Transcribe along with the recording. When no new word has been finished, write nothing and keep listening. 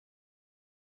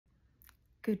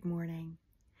Good morning.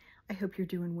 I hope you're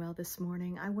doing well this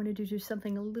morning. I wanted to do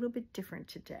something a little bit different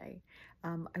today.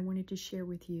 I wanted to share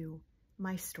with you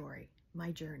my story, my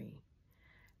journey,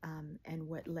 and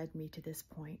what led me to this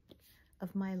point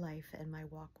of my life and my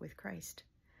walk with Christ.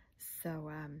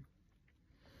 So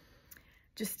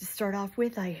just to start off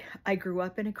with, I grew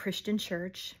up in a Christian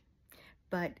church,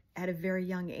 but at a very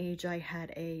young age, I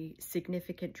had a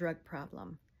significant drug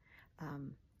problem.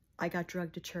 I got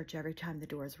drugged to church every time the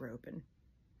doors were open.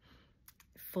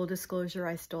 Full disclosure,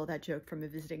 I stole that joke from a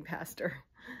visiting pastor,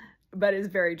 but it's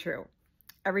very true.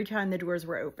 Every time the doors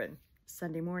were open,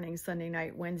 Sunday morning, Sunday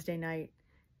night, Wednesday night,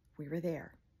 we were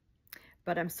there.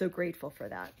 But I'm so grateful for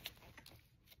that.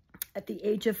 At the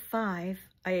age of 5,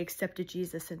 I accepted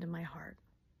Jesus into my heart.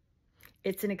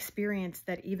 It's an experience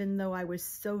that even though I was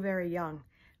so very young,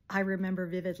 I remember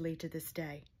vividly to this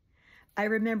day. I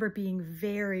remember being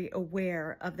very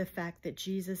aware of the fact that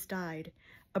Jesus died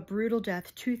a brutal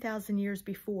death 2,000 years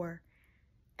before,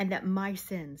 and that my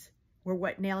sins were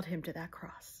what nailed him to that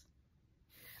cross.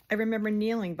 I remember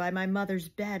kneeling by my mother's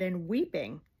bed and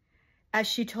weeping as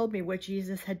she told me what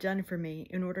Jesus had done for me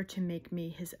in order to make me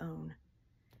his own.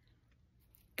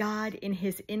 God, in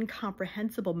his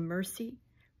incomprehensible mercy,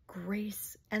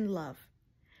 grace, and love,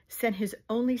 sent his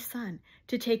only Son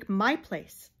to take my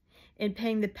place in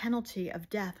paying the penalty of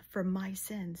death for my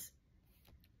sins.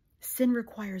 Sin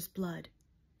requires blood.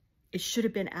 It should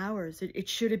have been ours. It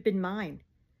should have been mine.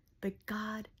 But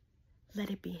God let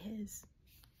it be his.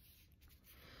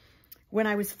 When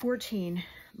I was 14,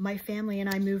 my family and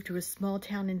I moved to a small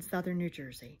town in southern New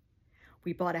Jersey.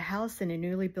 We bought a house in a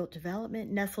newly built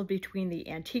development nestled between the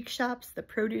antique shops, the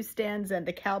produce stands, and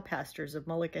the cow pastures of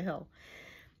Mullica Hill.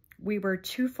 We were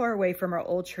too far away from our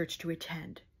old church to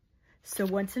attend. So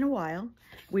once in a while,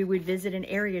 we would visit an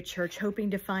area church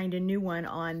hoping to find a new one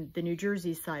on the New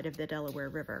Jersey side of the Delaware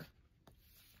River.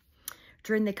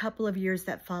 During the couple of years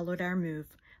that followed our move,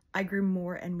 I grew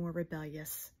more and more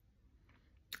rebellious.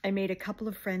 I made a couple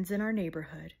of friends in our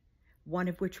neighborhood, one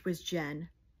of which was Jen.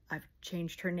 I've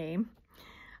changed her name,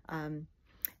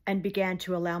 and began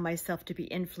to allow myself to be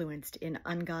influenced in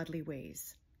ungodly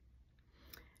ways.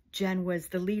 Jen was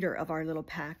the leader of our little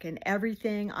pack and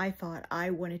everything I thought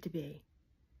I wanted to be.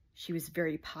 She was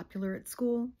very popular at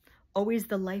school, always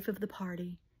the life of the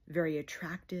party, very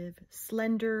attractive,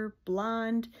 slender,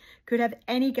 blonde, could have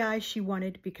any guy she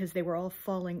wanted because they were all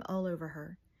falling all over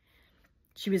her.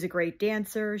 She was a great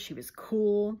dancer, she was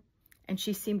cool, and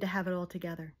she seemed to have it all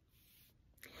together.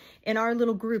 In our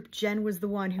little group, Jen was the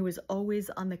one who was always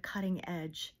on the cutting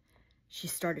edge. She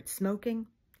started smoking,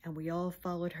 and we all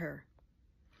followed her.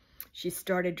 She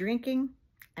started drinking,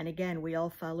 and again, we all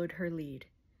followed her lead.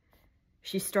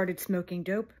 She started smoking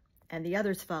dope, and the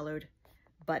others followed,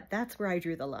 but that's where I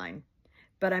drew the line.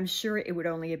 But I'm sure it would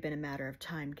only have been a matter of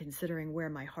time considering where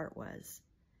my heart was.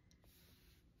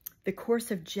 The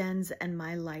course of Jen's and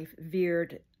my life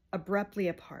veered abruptly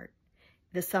apart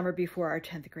the summer before our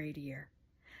 10th grade year.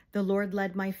 The Lord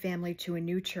led my family to a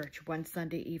new church one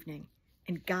Sunday evening,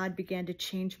 and God began to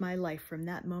change my life from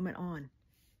that moment on.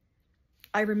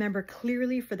 I remember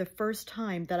clearly for the first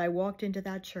time that I walked into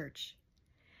that church.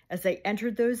 As I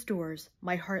entered those doors,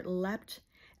 my heart leapt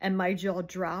and my jaw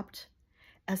dropped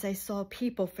as I saw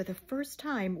people for the first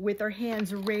time with their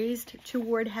hands raised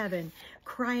toward heaven,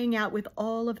 crying out with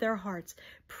all of their hearts,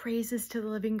 praises to the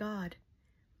living God.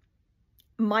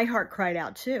 My heart cried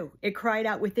out too. It cried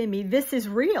out within me, this is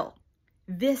real.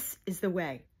 This is the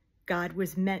way God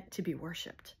was meant to be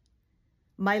worshiped.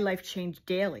 My life changed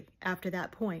daily after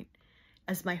that point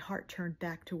as my heart turned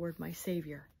back toward my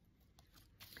Savior.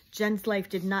 Jen's life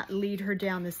did not lead her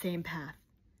down the same path.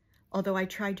 Although I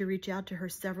tried to reach out to her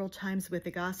several times with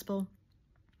the gospel,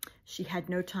 she had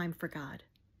no time for God.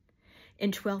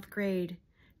 In 12th grade,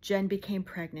 Jen became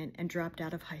pregnant and dropped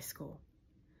out of high school.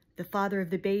 The father of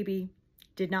the baby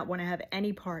did not want to have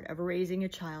any part of raising a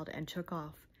child and took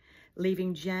off,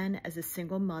 leaving Jen as a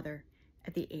single mother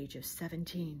at the age of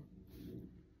 17.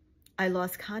 I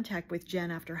lost contact with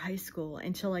Jen after high school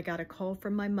until I got a call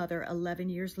from my mother 11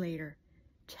 years later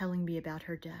telling me about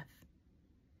her death.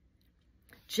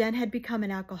 Jen had become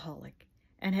an alcoholic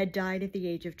and had died at the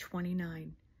age of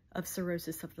 29 of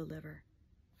cirrhosis of the liver.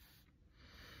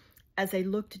 As I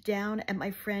looked down at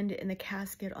my friend in the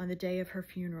casket on the day of her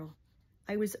funeral,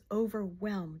 I was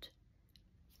overwhelmed,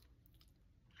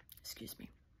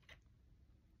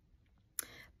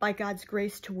 by God's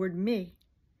grace toward me,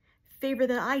 favor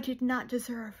that I did not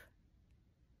deserve.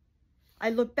 I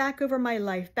look back over my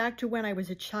life, back to when I was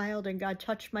a child and God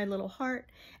touched my little heart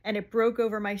and it broke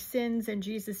over my sins and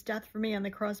Jesus' death for me on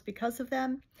the cross because of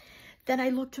them. Then I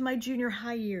look to my junior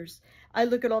high years. I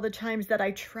look at all the times that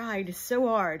I tried so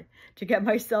hard to get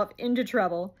myself into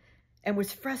trouble and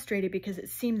was frustrated because it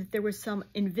seemed that there was some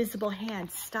invisible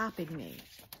hand stopping me.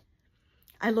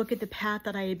 I look at the path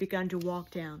that I had begun to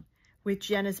walk down with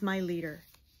Jen as my leader.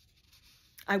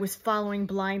 I was following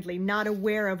blindly, not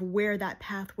aware of where that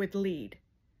path would lead.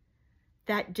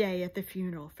 That day at the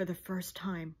funeral, for the first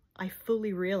time, I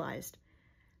fully realized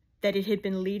that it had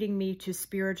been leading me to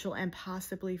spiritual and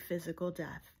possibly physical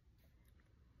death.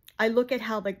 I look at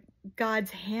how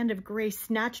God's hand of grace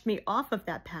snatched me off of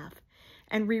that path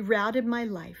and rerouted my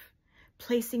life,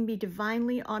 placing me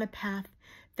divinely on a path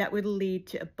that would lead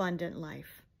to abundant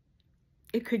life.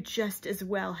 It could just as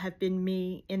well have been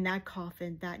me in that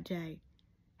coffin that day,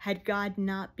 had God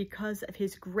not, because of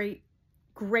his great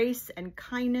grace and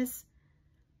kindness,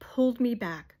 pulled me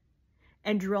back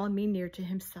and drawn me near to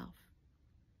himself.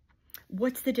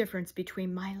 What's the difference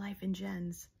between my life and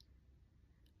Jen's?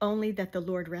 Only that the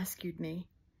Lord rescued me.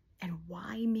 And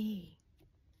why me?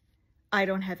 I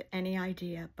don't have any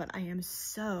idea, but I am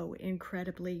so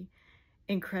incredibly,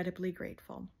 incredibly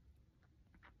grateful.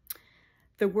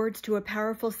 The words to a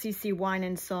powerful CeCe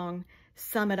Winans song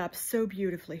sum it up so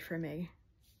beautifully for me.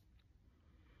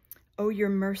 Oh, your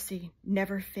mercy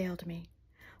never failed me.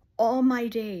 All my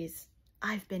days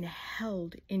I've been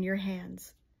held in your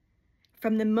hands.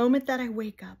 From the moment that I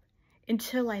wake up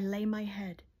until I lay my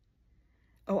head,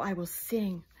 oh, I will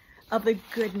sing of the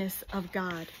goodness of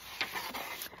God.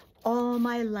 All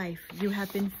my life you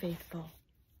have been faithful,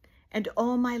 and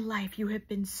all my life you have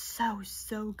been so,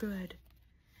 so good.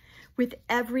 With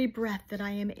every breath that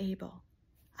I am able,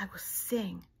 I will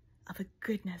sing of the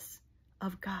goodness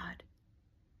of God.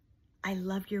 I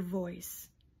love your voice.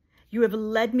 You have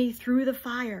led me through the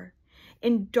fire.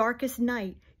 In darkest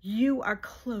night, you are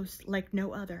close like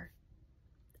no other.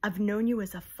 I've known you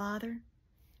as a father.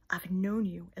 I've known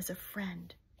you as a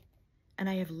friend. And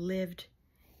I have lived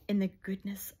in the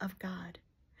goodness of God.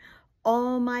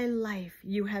 All my life,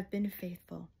 you have been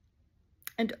faithful.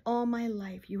 And all my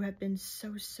life, you have been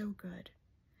so, so good.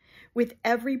 With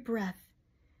every breath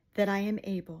that I am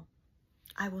able,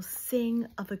 I will sing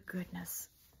of the goodness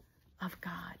of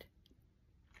God.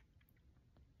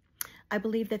 I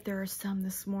believe that there are some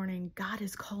this morning, God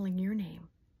is calling your name.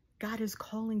 God is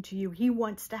calling to you. He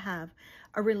wants to have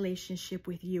a relationship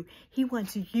with you. He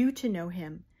wants you to know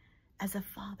him as a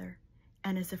father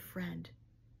and as a friend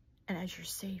and as your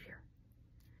Savior.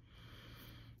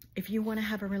 If you want to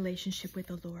have a relationship with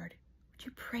the Lord, would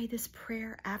you pray this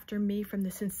prayer after me from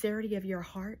the sincerity of your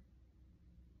heart?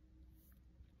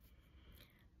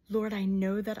 Lord, I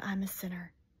know that I'm a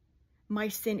sinner. My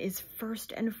sin is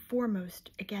first and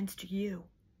foremost against you.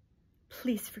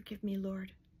 Please forgive me,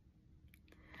 Lord.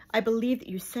 I believe that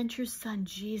you sent your son,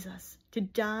 Jesus, to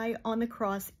die on the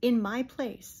cross in my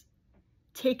place,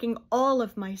 taking all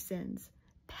of my sins,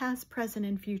 past, present,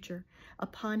 and future,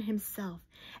 upon himself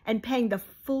and paying the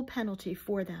full penalty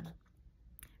for them.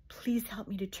 Please help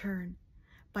me to turn,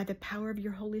 by the power of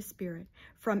your Holy Spirit,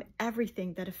 from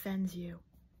everything that offends you.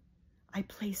 I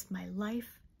place my life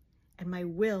and my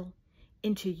will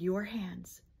into your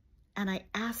hands, and I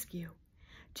ask you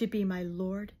to be my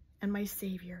Lord and my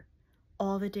Savior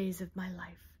all the days of my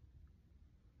life.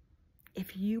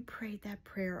 If you prayed that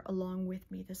prayer along with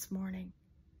me this morning,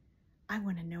 I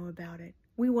want to know about it.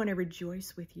 We want to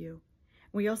rejoice with you.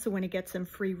 We also want to get some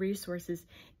free resources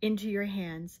into your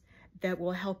hands that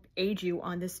will help aid you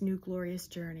on this new glorious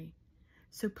journey.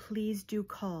 So please do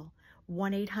call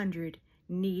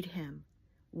 1-800-NEED-HIM,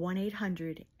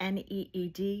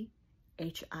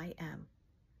 1-800-NEED-HIM.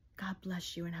 God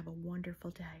bless you and have a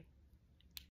wonderful day.